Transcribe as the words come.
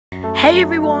Hey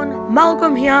everyone,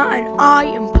 Malcolm here and I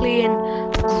am playing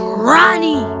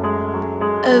Granny.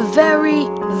 A very,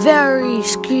 very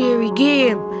scary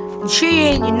game. And she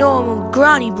ain't your normal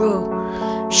Granny,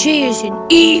 bro. She is an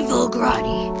evil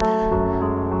Granny.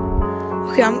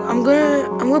 Okay, I'm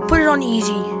gonna put it on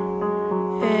easy.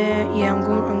 Yeah, I'm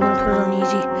gonna put it on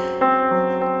easy.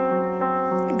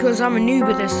 Because I'm a noob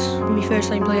at this, my first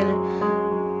time playing it.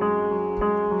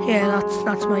 Yeah,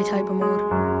 that's my type of mode.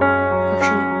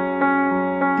 Actually.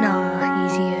 Nah,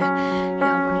 easy, yeah, I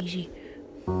want easy.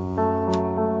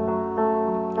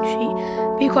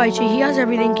 Be quiet, he has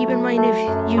everything. Keep in mind if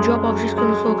you drop objects,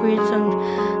 gonna slow create sound.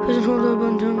 Press hold the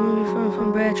button to move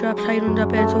from bear traps, hide under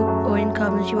beds or in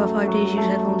cabinets. You have 5 days, use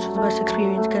headphones for the best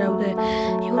experience. Get out there.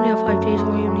 You only have 5 days,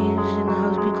 all you need is in the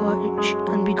house. Be quiet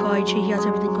and be quiet, he has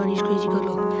everything gone, he's crazy, good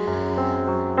luck.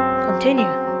 Continue.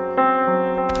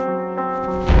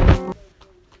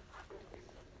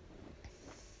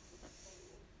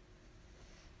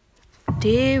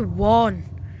 Day 1.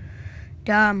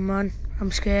 Damn, man,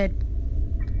 I'm scared.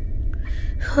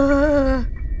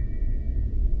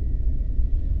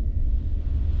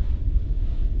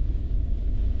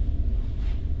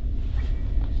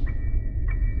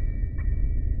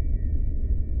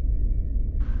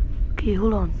 Okay,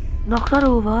 hold on. Knock that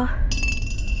over.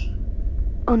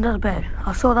 Under the bed.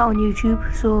 I saw that on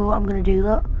YouTube, so I'm gonna do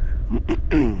that.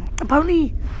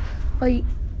 Apparently, like,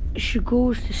 she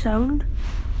goes to sound.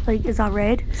 Like, is that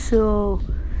red? So,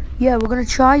 yeah, we're gonna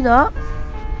try that.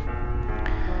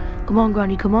 Come on,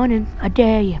 Granny, come on in. I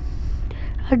dare you.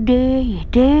 I dare you.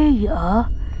 There you are.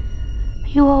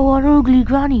 You are one ugly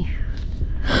Granny.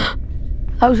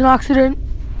 That was an accident.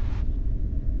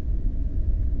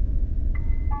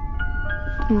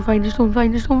 Don't find us, don't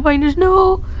find us, don't find us.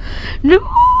 No! No!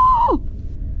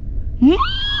 No!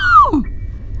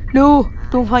 No!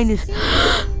 Don't find us.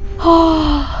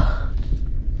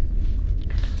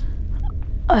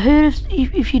 I heard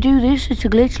if you do this, it's a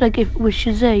glitch. Like if with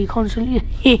Shazay, you constantly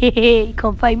you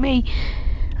can't find me.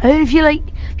 I heard if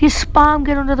you spam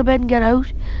get under the bed and get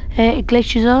out, it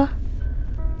glitches her.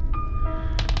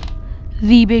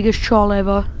 The biggest troll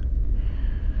ever.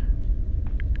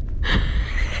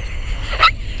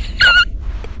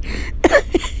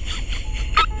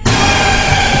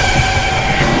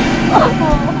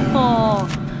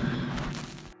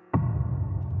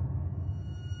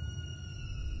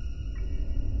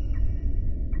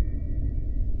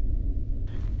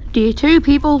 Day 2,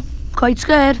 people. Quite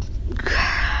scared.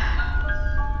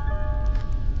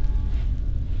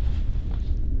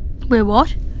 Wait,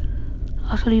 what?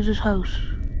 I have to leave this house.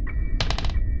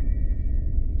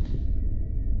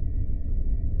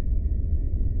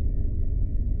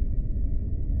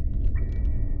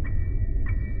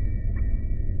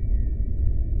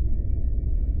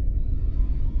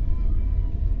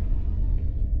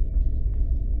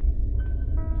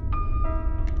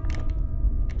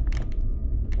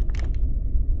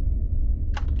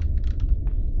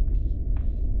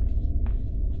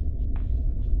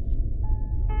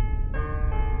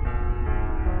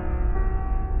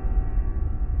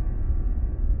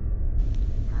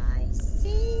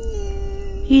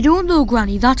 You don't know,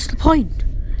 Granny, that's the point.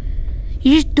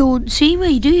 You just don't see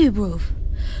me, do you, bruv?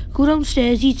 Go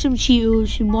downstairs, eat some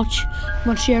Cheetos and watch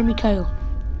Jeremy Kyle.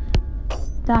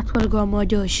 That's what a grandma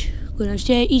does. Go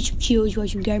downstairs, eat some Cheetos,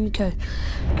 watch some Jeremy Kyle.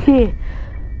 Okay.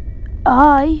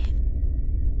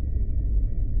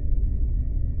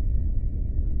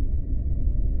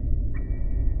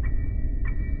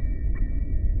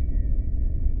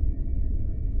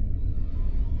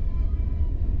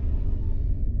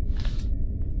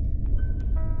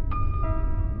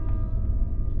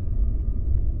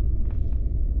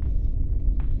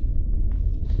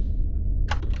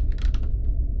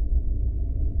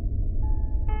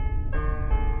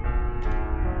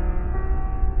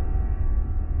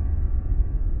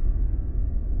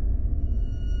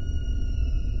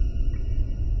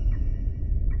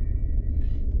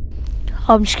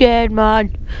 I'm scared,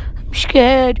 man. I'm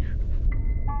scared.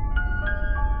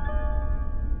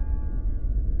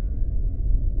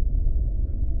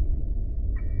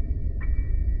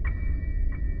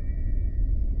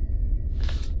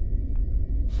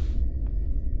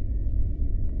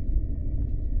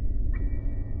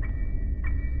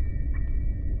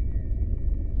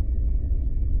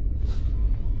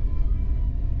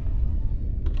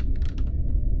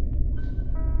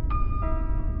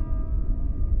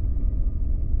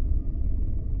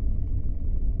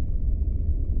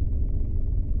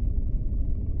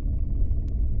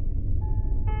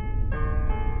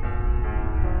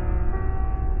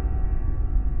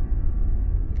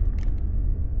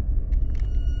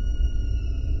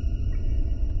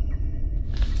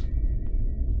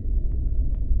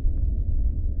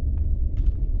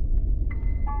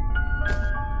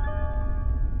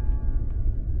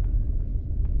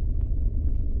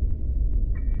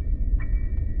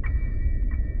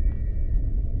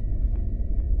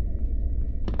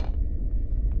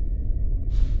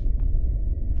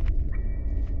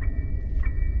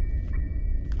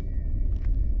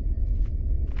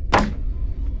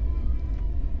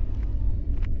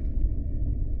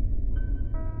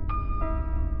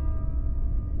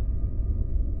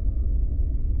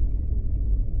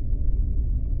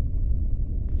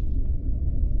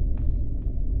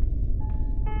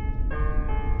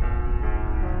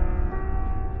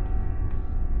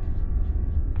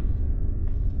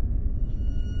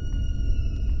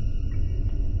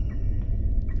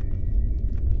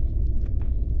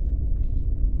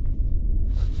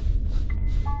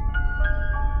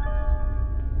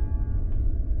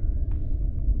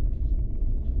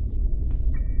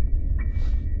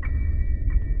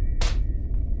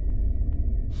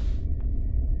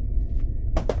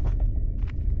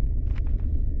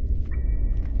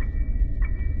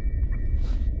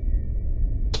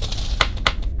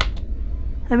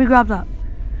 Let me grab that.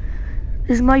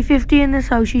 This is my 50 in this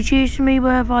house. She chases me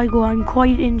wherever I go. I'm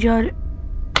quite injured.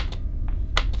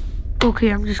 Okay,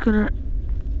 I'm just gonna...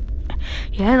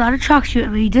 Yeah, that attracts you to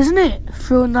me, doesn't it?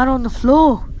 Throwing that on the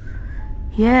floor.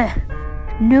 Yeah.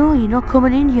 No, you're not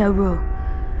coming in here, bro.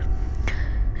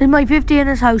 This is my 50 in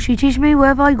this house. She chases me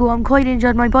wherever I go. I'm quite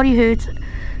injured. My body hurts.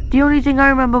 The only thing I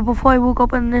remember before I woke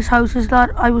up in this house is that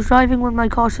I was driving when my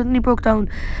car suddenly broke down.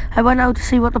 I went out to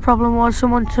see what the problem was.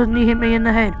 Someone suddenly hit me in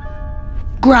the head.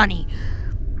 Granny.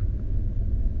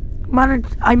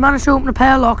 I managed to open a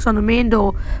pair of locks on the main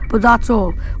door, but that's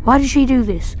all. Why did she do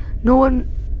this? No one...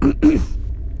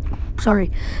 Sorry.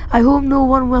 I hope no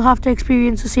one will have to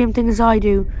experience the same thing as I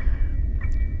do.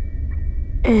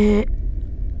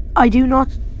 I do not...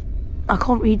 I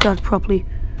can't read that properly.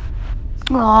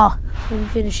 Ah, let me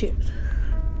finish it.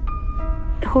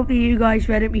 Hopefully you guys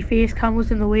read it. My face cam was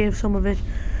in the way of some of it.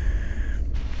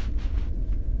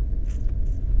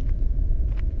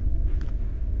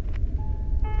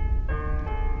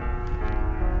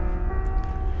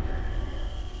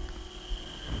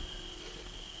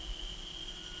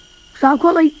 So I've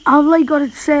got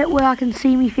it set where I can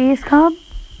see my face cam,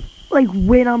 like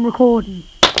when I'm recording.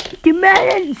 The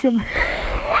melon, something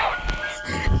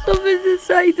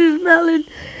inside this melon.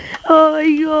 Oh my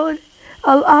god!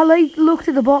 I like looked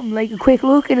at the bottom, like a quick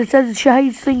look, and it says it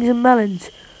hides things in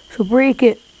melons. So break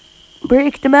it,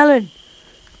 break the melon.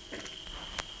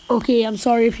 Okay, I'm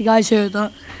sorry if you guys heard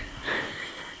that.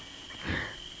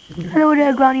 Hello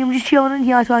there, Granny. I'm just chilling in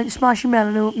here trying to smash a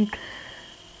melon open.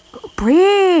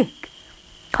 Break.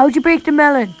 How'd you break the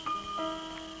melon?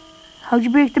 How'd you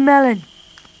break the melon?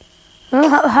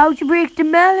 How'd you break the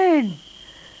melon?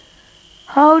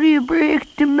 How do you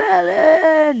break the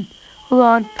melon? Hold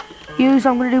on. I'm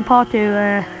going to do part 2.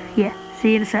 Yeah, see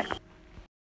you in a sec.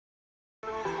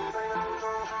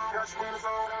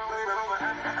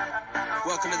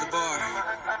 Welcome to the bar.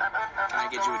 Can I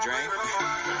get you a drink?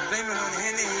 Blame it on the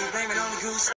Henny, blame it on the goose.